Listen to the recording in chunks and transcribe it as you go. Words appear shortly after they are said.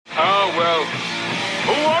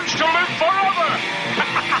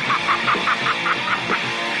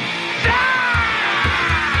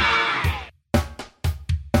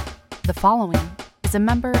following is a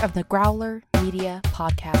member of the Growler Media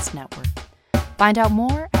Podcast Network. Find out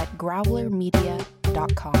more at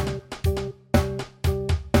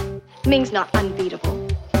growlermedia.com. Ming's not unbeatable.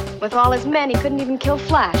 With all his men, he couldn't even kill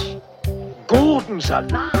Flash. Gordon's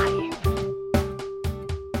alive!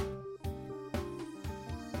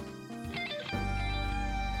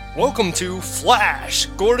 Welcome to Flash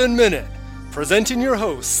Gordon Minute, presenting your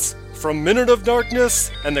hosts from Minute of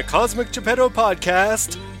Darkness and the Cosmic Geppetto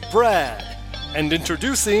Podcast, Brad, and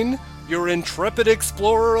introducing your intrepid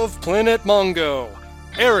explorer of Planet Mongo,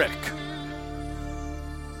 Eric.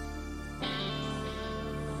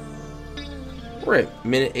 We're at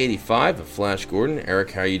minute 85 of Flash Gordon.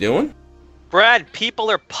 Eric, how you doing? Brad,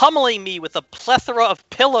 people are pummeling me with a plethora of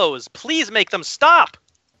pillows. Please make them stop.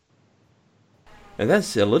 And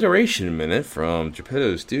that's Alliteration Minute from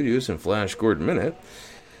Geppetto Studios and Flash Gordon Minute.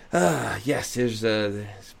 Yes, there's a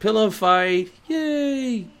pillow fight.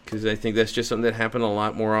 Yay! Because I think that's just something that happened a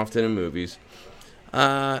lot more often in movies.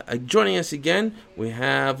 Joining us again, we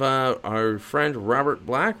have our friend Robert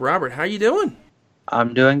Black. Robert, how you doing?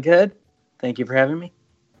 I'm doing good. Thank you for having me.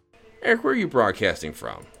 Eric, where are you broadcasting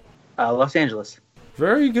from? Los Angeles.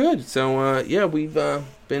 Very good. So, we've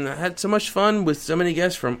had so much fun with so many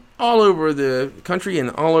guests from all over the country and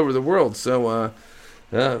all over the world. So,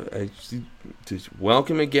 just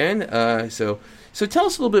welcome again. So tell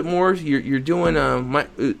us a little bit more. You're doing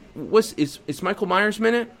it's Michael Myers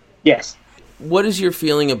Minute? Yes. What is your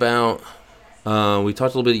feeling about? We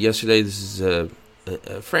talked a little bit yesterday. This is a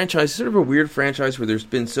franchise, sort of a weird franchise where there's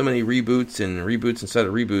been so many reboots inside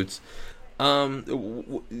of reboots.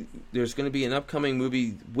 There's going to be an upcoming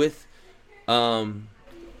movie with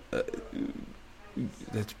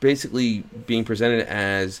that's basically being presented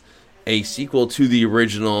as a sequel to the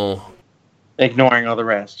original, ignoring all the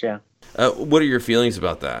rest. Yeah. What are your feelings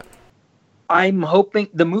about that? I'm hoping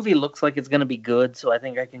the movie looks like it's going to be good, so I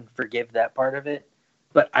think I can forgive that part of it.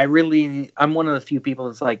 But I'm one of the few people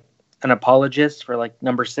that's like an apologist for like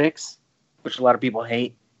number 6, which a lot of people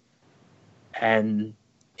hate. And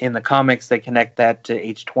in the comics, they connect that to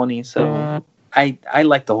age 20, so I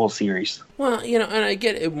like the whole series. Well, and I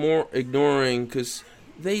get it more ignoring because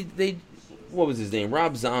they what was his name?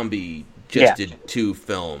 Rob Zombie just did 2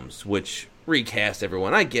 films, which recast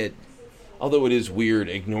everyone. I get, although it is weird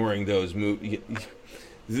ignoring those movies.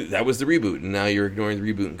 That was the reboot, and now you're ignoring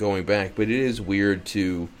the reboot and going back. But it is weird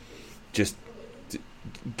to just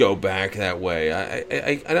go back that way.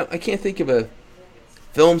 I can't think of a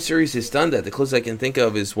film series that's done that. The closest I can think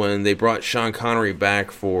of is when they brought Sean Connery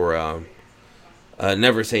back for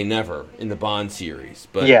Never Say Never in the Bond series.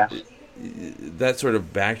 But that sort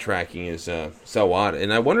of backtracking is so odd.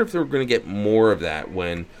 And I wonder if they're going to get more of that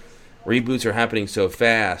when reboots are happening so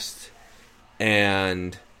fast.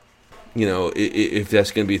 And, if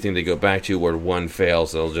that's going to be a thing they go back to where one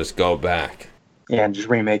fails, they'll just go back. Yeah, and just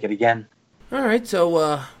remake it again. All right,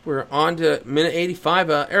 so we're on to minute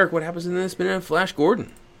 85. Eric, what happens in this minute of Flash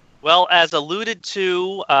Gordon? Well, as alluded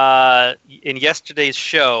to in yesterday's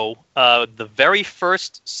show, the very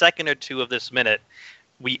first second or two of this minute,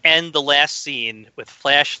 we end the last scene with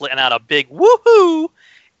Flash letting out a big woohoo.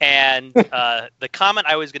 And the comment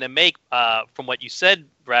I was going to make from what you said,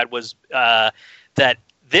 Brad, was that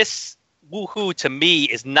this woohoo to me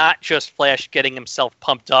is not just Flash getting himself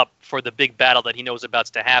pumped up for the big battle that he knows about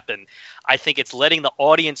to happen. I think it's letting the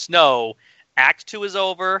audience know Act 2 is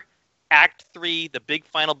over. Act 3, the big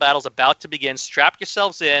final battle's about to begin. Strap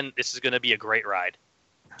yourselves in. This is going to be a great ride.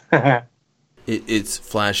 It's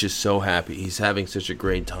Flash is so happy. He's having such a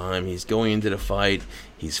great time. He's going into the fight.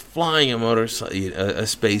 He's flying a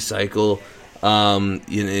space cycle.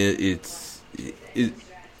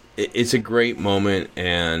 It's a great moment,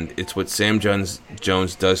 and it's what Sam Jones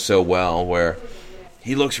does so well, where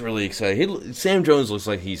he looks really excited. Sam Jones looks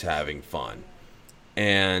like he's having fun,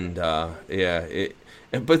 and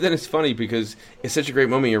but then it's funny because it's such a great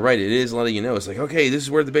moment. You're right; it is letting you know. It's like, okay, this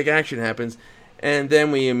is where the big action happens, and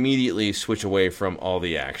then we immediately switch away from all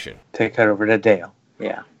the action. Take it over to Dale.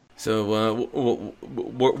 Yeah. So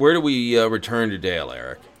where do we return to Dale,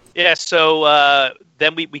 Eric? Yeah. So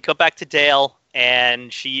then we go back to Dale.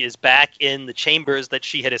 And she is back in the chambers that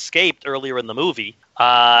she had escaped earlier in the movie.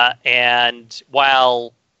 And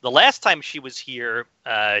while the last time she was here,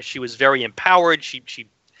 she was very empowered. She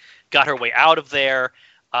got her way out of there.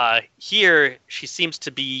 Here, she seems to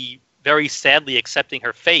be very sadly accepting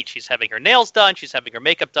her fate. She's having her nails done. She's having her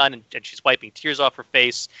makeup done. And she's wiping tears off her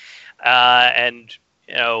face. And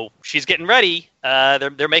she's getting ready.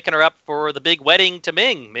 They're making her up for the big wedding to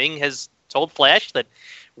Ming. Ming has told Flash that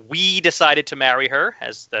we decided to marry her,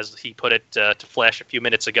 as he put it to Flash a few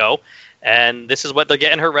minutes ago. and this is what they're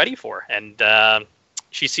getting her ready for. And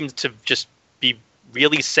she seems to just be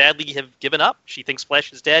really sadly have given up. She thinks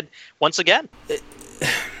Flash is dead once again.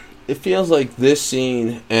 It feels like this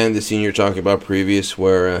scene and the scene you're talking about previous,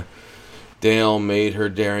 where Dale made her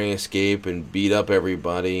daring escape and beat up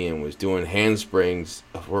everybody and was doing handsprings,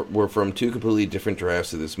 were from two completely different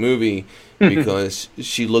drafts of this movie, because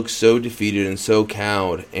she looked so defeated and so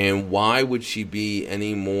cowed. And why would she be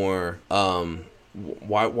any more...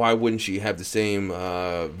 Why wouldn't she have the same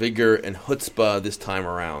vigor and chutzpah this time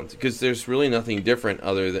around? Because there's really nothing different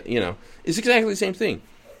other than, it's exactly the same thing.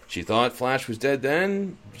 She thought Flash was dead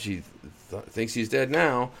then. She thinks he's dead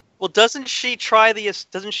now. Well, doesn't she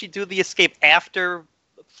do the escape after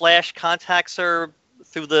Flash contacts her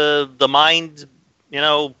through the mind,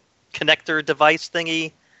 connector device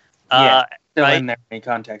thingy? Yeah, still right? in there when he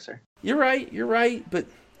contacts her. You're right. But,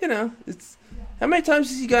 it's... How many times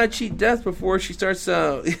has he got to cheat death before she starts...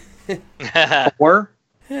 Or? Yeah,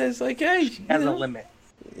 it's like, hey... She has a limit.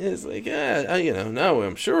 It's like, no,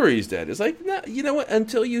 I'm sure he's dead. It's like, no, you know what?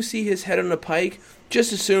 Until you see his head on a pike,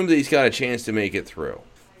 just assume that he's got a chance to make it through.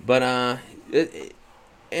 But,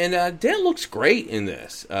 Dale looks great in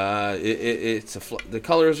this. The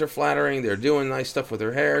colors are flattering. They're doing nice stuff with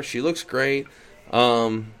her hair. She looks great.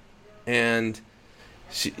 And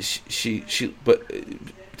she but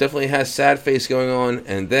definitely has sad face going on.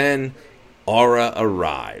 And then Aura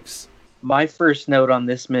arrives. My first note on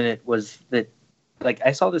this minute was that,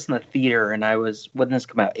 I saw this in the theater, and when did this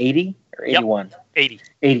come out? 80 or 81? Yep,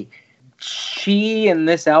 80. She in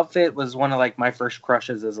this outfit was one of my first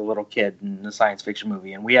crushes as a little kid in a science fiction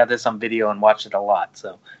movie, and we had this on video and watched it a lot.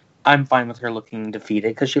 So I'm fine with her looking defeated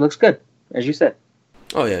because she looks good, as you said.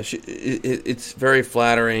 Oh yeah, it's very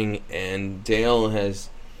flattering, and Dale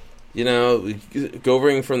has,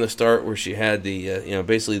 going from the start where she had the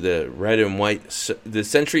basically the red and white, the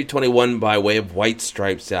Century 21 by way of White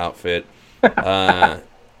Stripes outfit. To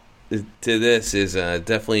this is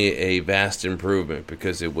definitely a vast improvement,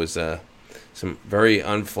 because it was some very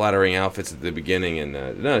unflattering outfits at the beginning,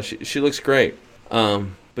 and she looks great.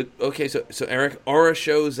 But okay, so Eric, Aura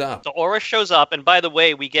shows up. So Aura shows up, and by the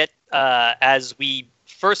way, we get as we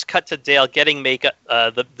first cut to Dale getting makeup,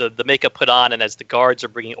 the makeup put on, and as the guards are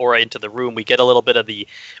bringing Aura into the room, we get a little bit of the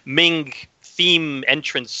Ming theme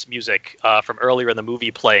entrance music from earlier in the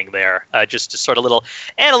movie playing there, just to sort of a little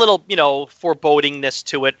forebodingness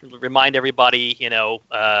to it. Remind everybody,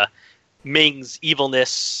 Ming's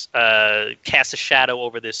evilness casts a shadow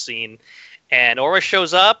over this scene. And Aura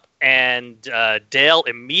shows up, and Dale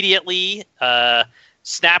immediately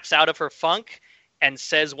snaps out of her funk and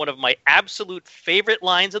says one of my absolute favorite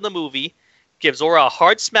lines in the movie, gives Aura a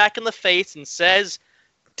hard smack in the face and says,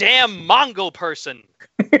 "Damn Mongo person."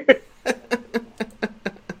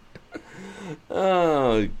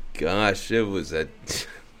 Oh gosh, it was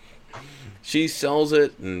she sells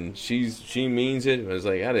it, and she means it. I was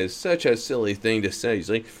like, that is such a silly thing to say.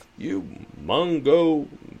 He's like, "You Mongo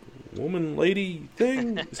woman lady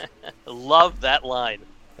thing." Love that line.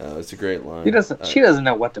 Oh, it's a great line. She doesn't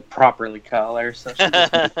know what to properly call her, so she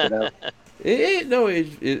just makes it up.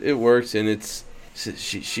 It works, and it's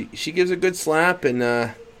she gives a good slap, and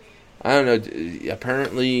I don't know.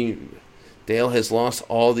 Apparently, Dale has lost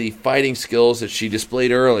all the fighting skills that she displayed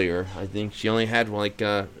earlier. I think she only had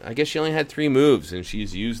I guess she only had 3 moves, and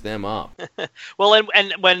she's used them up. Well,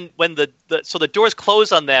 and when the doors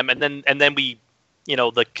close on them, and then we,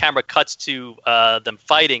 the camera cuts to them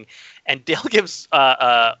fighting, and Dale gives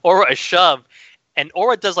Aura a shove, and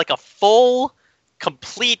Aura does a full,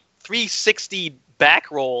 complete 360 back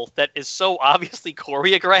roll that is so obviously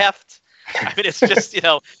choreographed. I mean, it's just,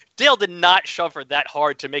 Dale did not shove her that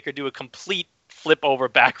hard to make her do a complete flip over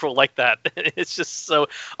back roll like that. It's just so,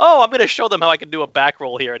 I'm going to show them how I can do a back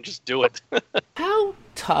roll here and just do it. How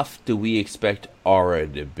tough do we expect Aura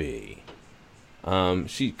to be?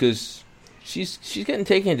 Because she's getting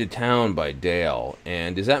taken to town by Dale,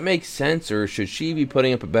 and does that make sense, or should she be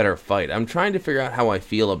putting up a better fight? I'm trying to figure out how I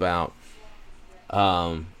feel about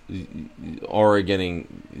Aura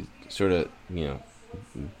getting sort of,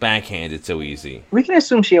 backhanded so easy. We can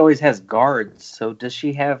assume she always has guards, so does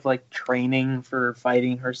she have training for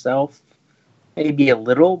fighting herself? Maybe a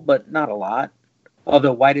little, but not a lot.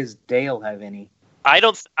 Although, why does Dale have any? I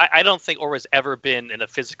don't think Aura's ever been in a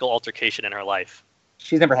physical altercation in her life.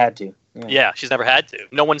 She's never had to. Yeah, she's never had to.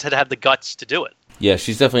 No one's had the guts to do it. Yeah,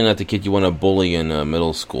 she's definitely not the kid you want to bully in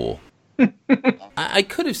middle school. I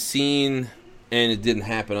could have seen, and it didn't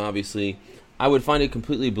happen, obviously. I would find it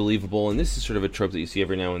completely believable, and this is sort of a trope that you see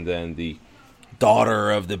every now and then, the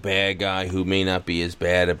daughter of the bad guy who may not be as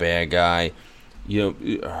bad a bad guy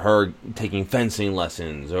her taking fencing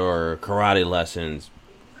lessons or karate lessons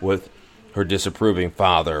with her disapproving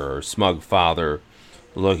father or smug father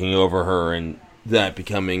looking over her, and that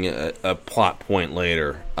becoming a plot point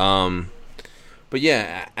later. But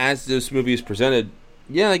yeah, as this movie is presented,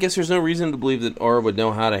 I guess there's no reason to believe that Aura would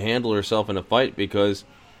know how to handle herself in a fight, because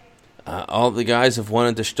all the guys have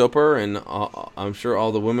wanted to stop her, and I'm sure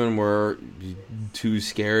all the women were too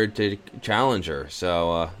scared to challenge her.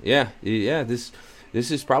 So this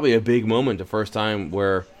is probably a big moment, the first time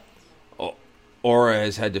where Aura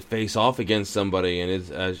has had to face off against somebody,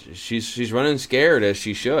 and she's running scared, as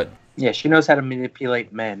she should. Yeah, she knows how to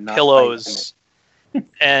manipulate men. Not pillows.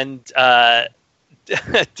 And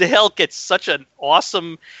Dale gets such an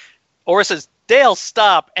awesome. Aura says, "Dale,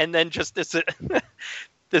 stop!" And then just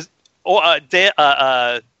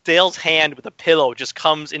Dale's hand with a pillow just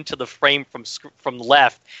comes into the frame from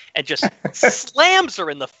left and just slams her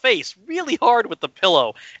in the face really hard with the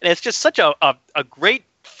pillow. And it's just such a great,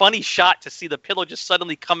 funny shot to see the pillow just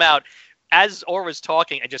suddenly come out as Aura's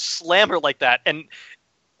talking and just slam her like that. And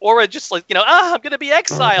Aura just like, I'm going to be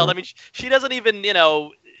exiled. I mean, she doesn't even,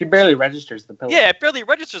 She barely registers the pillow. Yeah, it barely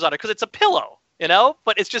registers on her because it's a pillow,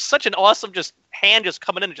 But it's just such an awesome hand just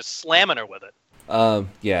coming in and just slamming her with it.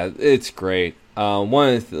 Yeah, it's great.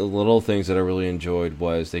 One of the little things that I really enjoyed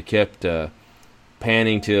was they kept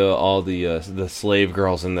panning to all the slave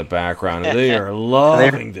girls in the background, and they are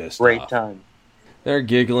loving this stuff. Great time. They're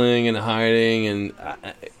giggling and hiding,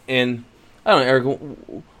 and I don't know, Eric,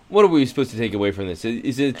 what are we supposed to take away from this?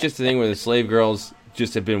 Is it just a thing where the slave girls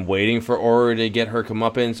just have been waiting for Aura to get her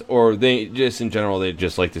comeuppance, or they just, in general, they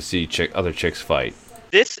just like to see other chicks fight?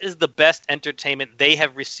 This is the best entertainment they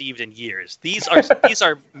have received in years. These are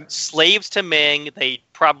slaves to Ming. They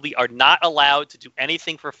probably are not allowed to do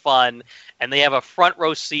anything for fun, and they have a front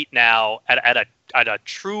row seat now at a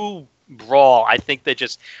true brawl. I think they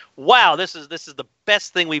just, wow, this is the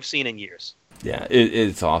best thing we've seen in years. Yeah,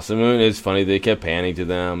 it's awesome. I mean, it's funny they kept panning to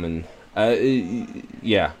them, and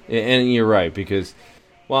and you're right, because.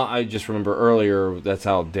 Well, I just remember earlier, that's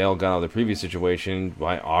how Dale got out of the previous situation,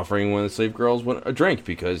 by offering one of the slave girls a drink,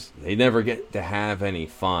 because they never get to have any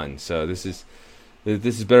fun. So this is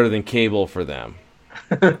better than cable for them.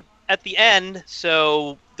 At the end,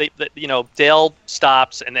 so Dale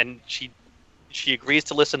stops, and then she agrees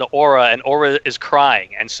to listen to Aura, and Aura is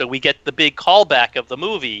crying, and so we get the big callback of the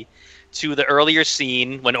movie to the earlier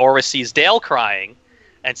scene when Aura sees Dale crying,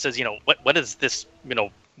 and says, what is this,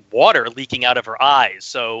 water leaking out of her eyes.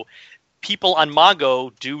 So people on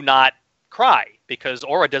Mongo do not cry because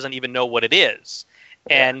Aura doesn't even know what it is.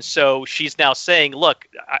 And so she's now saying, look,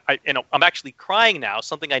 I'm actually crying now,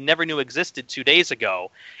 something I never knew existed 2 days ago.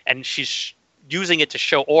 And she's using it to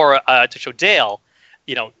show to show Dale,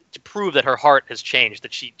 to prove that her heart has changed,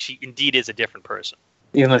 that she indeed is a different person.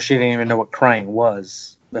 Even though she didn't even know what crying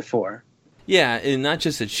was before. Yeah, and not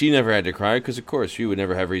just that she never had to cry, because of course she would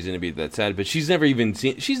never have reason to be that sad, but she's never even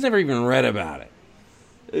read about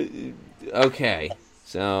it. Okay,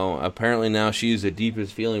 so apparently now she's the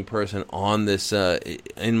deepest feeling person on this in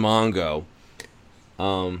Mongo.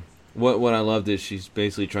 What I loved is she's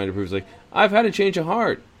basically trying to prove, like, I've had a change of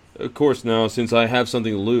heart. Of course now, since I have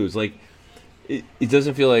something to lose. Like, it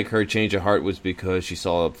doesn't feel like her change of heart was because she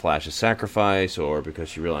saw a flash of sacrifice or because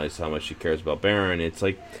she realized how much she cares about Baron. It's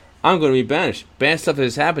like, I'm going to be banished. Bad stuff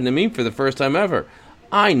has happened to me for the first time ever.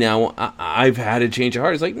 I've had a change of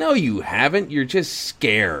heart. It's like, no, you haven't. You're just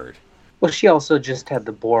scared. Well, she also just had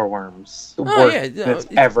the boar worms. The worst that's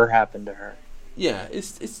ever happened to her. Yeah,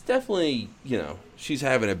 it's definitely, she's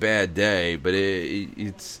having a bad day, but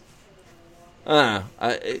it's... to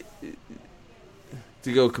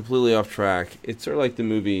go completely off track, it's sort of like the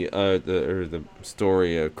movie, the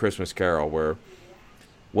story, A Christmas Carol, where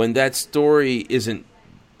when that story isn't...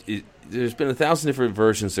 There's been 1,000 different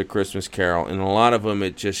versions of Christmas Carol, and a lot of them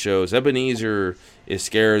it just shows Ebenezer is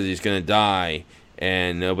scared that he's going to die,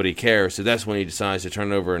 and nobody cares, so that's when he decides to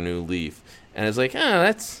turn over a new leaf. And it's like,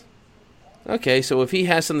 that's... Okay, so if he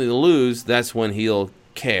has something to lose, that's when he'll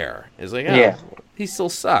care. It's like, he still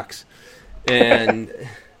sucks. And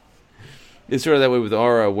it's sort of that way with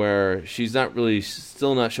Aura, where she's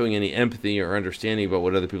still not showing any empathy or understanding about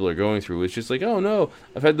what other people are going through. It's just like, oh no,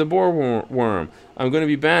 I've had the boar worm. I'm going to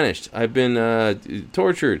be banished. I've been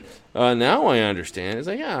tortured. Now I understand. It's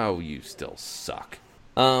like, oh, you still suck.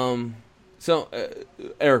 So,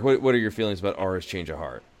 Eric, what are your feelings about Aura's change of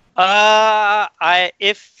heart?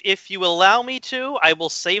 If you allow me to, I will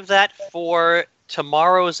save that for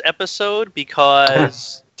tomorrow's episode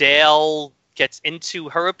because Dale gets into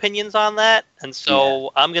her opinions on that, and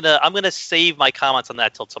so I'm gonna save my comments on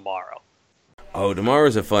that till tomorrow. Oh,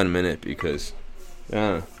 tomorrow's a fun minute because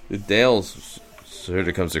Dale's sort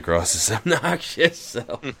of comes across as obnoxious.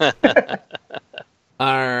 So,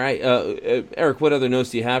 all right, Eric, what other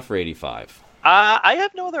notes do you have for 85? I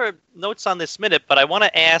have no other notes on this minute, but I want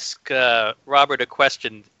to ask Robert a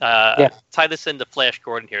question. Tie this into Flash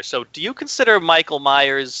Gordon here. So, do you consider Michael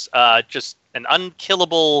Myers just an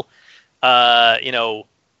unkillable,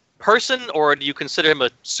 person, or do you consider him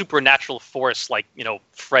a supernatural force like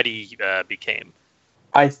Freddy became?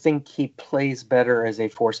 I think he plays better as a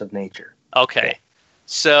force of nature. Okay,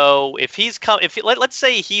 so let's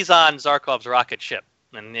say he's on Zarkov's rocket ship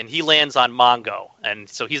and he lands on Mongo, and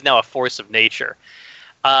so he's now a force of nature.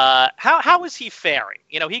 How is he faring?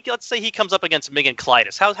 Let's say he comes up against Ming and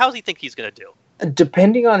Clytus. How does he think he's going to do?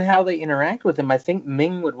 Depending on how they interact with him, I think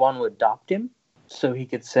Ming would want to adopt him, so he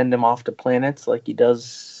could send him off to planets like he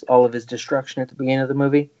does all of his destruction at the beginning of the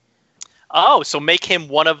movie. Oh, so make him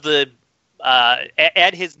one of the...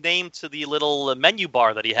 add his name to the little menu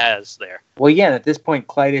bar that he has there. Well, yeah, at this point,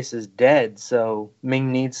 Clytus is dead, so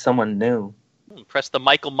Ming needs someone new. Press the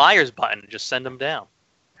Michael Myers button and just send him down.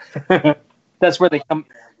 That's where they come.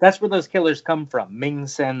 That's where those killers come from. Ming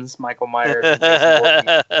sends Michael Myers.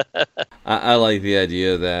 I like the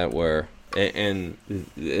idea of that where... And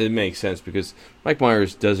it makes sense because Mike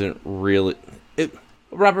Myers doesn't really...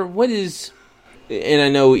 Robert, what is... And I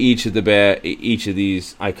know each of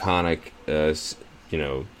these iconic,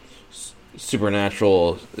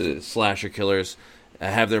 supernatural slasher killers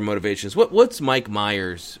have their motivations. What's Mike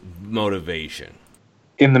Myers' motivation?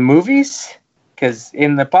 In the movies? Because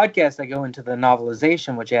in the podcast, I go into the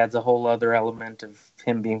novelization, which adds a whole other element of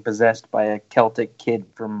him being possessed by a Celtic kid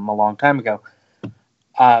from a long time ago.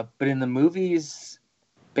 But in the movies,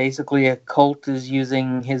 basically a cult is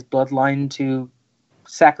using his bloodline to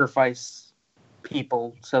sacrifice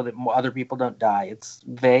people so that other people don't die. It's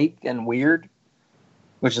vague and weird,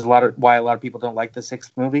 which is why a lot of people don't like the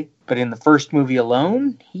sixth movie. But in the first movie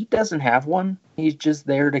alone, he doesn't have one. He's just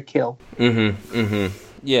there to kill.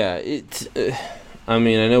 Yeah, it's... I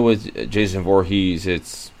mean, I know with Jason Voorhees,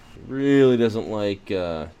 it's really doesn't like,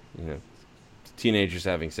 teenagers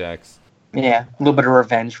having sex. Yeah, a little bit of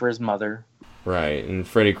revenge for his mother. Right, and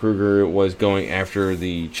Freddy Krueger was going after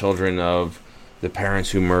the children of the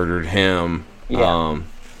parents who murdered him. Yeah.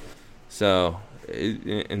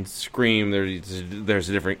 In Scream, there's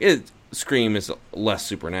a different... Scream is less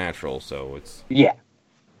supernatural, so it's... Yeah.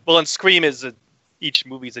 Well, and Scream is each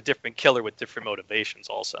movie is a different killer with different motivations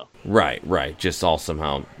also. Right. Just all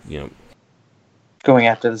somehow, going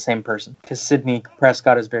after the same person. Because Sidney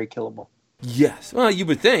Prescott is very killable. Yes. Well, you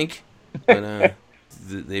would think. But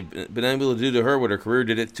they've been able to do to her what her career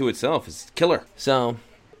did it to itself. Is kill her. So...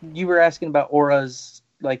 You were asking about Aura's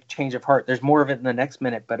change of heart. There's more of it in the next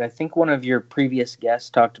minute, but I think one of your previous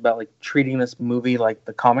guests talked about treating this movie like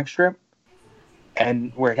the comic strip,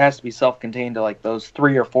 and where it has to be self-contained to those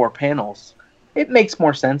 3 or 4 panels. It makes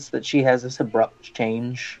more sense that she has this abrupt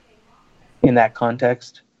change in that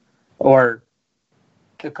context, or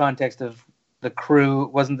the context of the crew.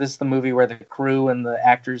 Wasn't this the movie where the crew and the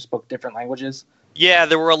actors spoke different languages? Yeah,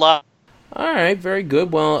 there were a lot. All right, very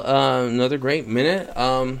good. Well, another great minute.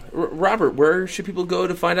 Robert, where should people go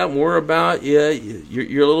to find out more about your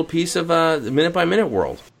little piece of the Minute by Minute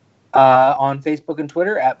world? On Facebook and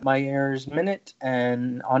Twitter at Myers Minute,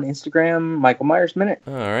 and on Instagram, Michael Myers Minute.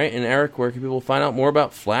 All right, and Eric, where can people find out more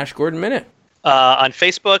about Flash Gordon Minute? On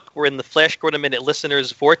Facebook, we're in the Flash Gordon Minute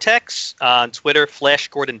Listeners Vortex. On Twitter, Flash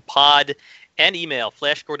Gordon Pod, and email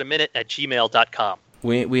flashgordonminute@gmail.com.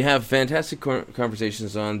 We have fantastic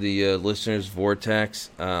conversations on the Listeners Vortex.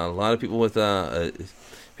 A lot of people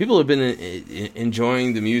people have been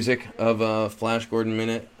enjoying the music of Flash Gordon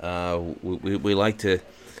Minute. We like to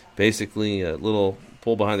basically a little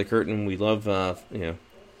pull behind the curtain. We love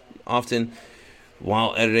often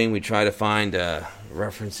while editing we try to find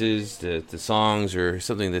references to songs or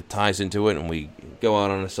something that ties into it, and we go out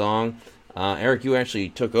on a song. Eric, you actually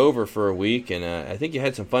took over for a week, and I think you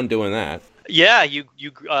had some fun doing that. Yeah, you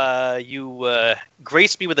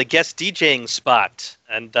graced me with a guest DJing spot,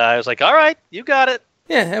 and I was like, all right, you got it.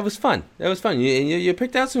 Yeah, that was fun. You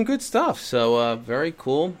picked out some good stuff, so very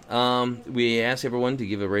cool. We asked everyone to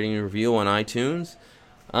give a rating and review on iTunes.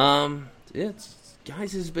 Guys,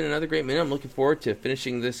 this has been another great minute. I'm looking forward to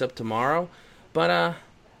finishing this up tomorrow. But,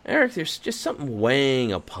 Eric, there's just something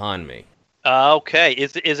weighing upon me. Okay,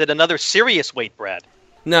 is it another serious weight, Brad?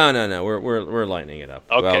 No. We're lightening it up.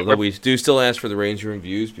 Okay. Well, we do still ask for the ratings and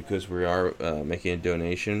reviews because we are making a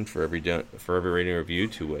donation for every rating and review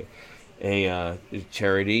to a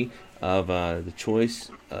charity of the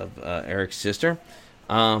choice of Eric's sister.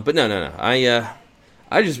 But no.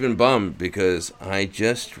 I just been bummed because I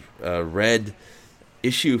just read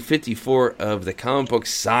issue 54 of the comic book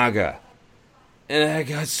saga. And I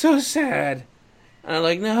got so sad. And I'm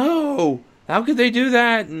like, no, how could they do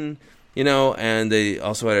that? And, you know, and they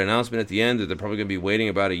also had an announcement at the end that they're probably going to be waiting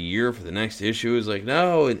about a year for the next issue. It's like,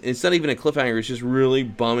 no, it's not even a cliffhanger. It's just really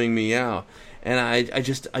bumming me out. And I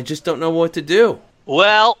just don't know what to do.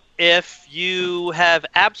 Well, if you have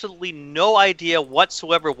absolutely no idea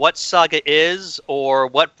whatsoever what Saga is or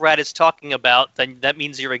what Brad is talking about, then that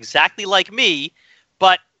means you're exactly like me.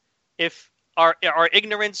 But if our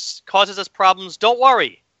ignorance causes us problems, don't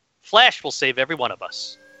worry. Flash will save every one of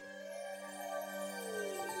us.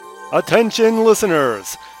 Attention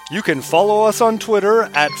listeners! You can follow us on Twitter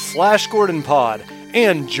at FlashGordonPod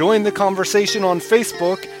and join the conversation on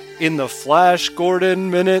Facebook in the Flash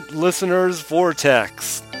Gordon Minute Listeners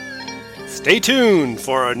Vortex. Stay tuned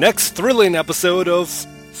for our next thrilling episode of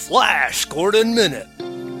Flash Gordon Minute.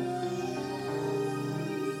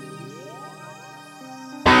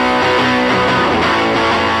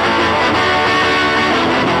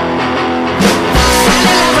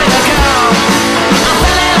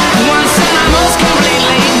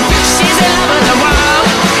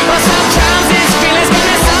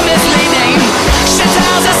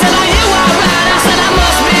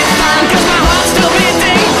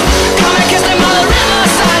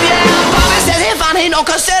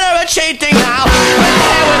 Consider it cheating now. We're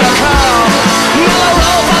here with a curl. Mellow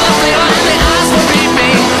roll for the flavor and the eyes will beat me.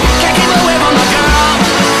 Can't keep away from the girl.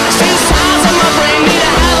 Sing sounds in my brain, need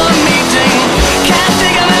to have a meeting. Can't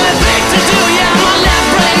think of anything to do, yeah. My left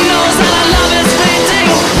brain knows that our love is fleeting.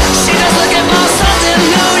 She just looking for something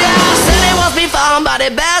new, yeah. Said it won't be found, but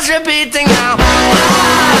it bears repeating now.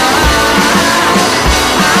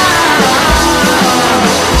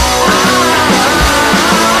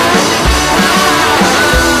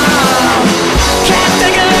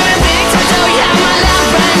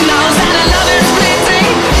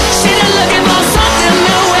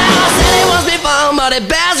 But it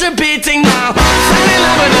bears repeating now. Fell in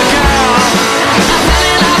love with a girl. I fell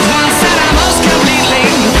in love once and I most completely.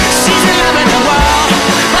 She's in love with the world,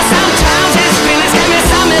 but sometimes his feelings can be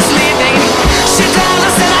so misleading. She told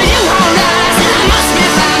us that are you alright? And I must be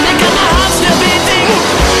fine because my heart's still beating.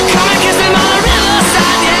 Come and kiss me on the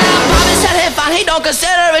riverside, yeah. Bobby said hey fine, he don't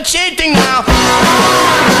consider it cheating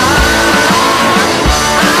now.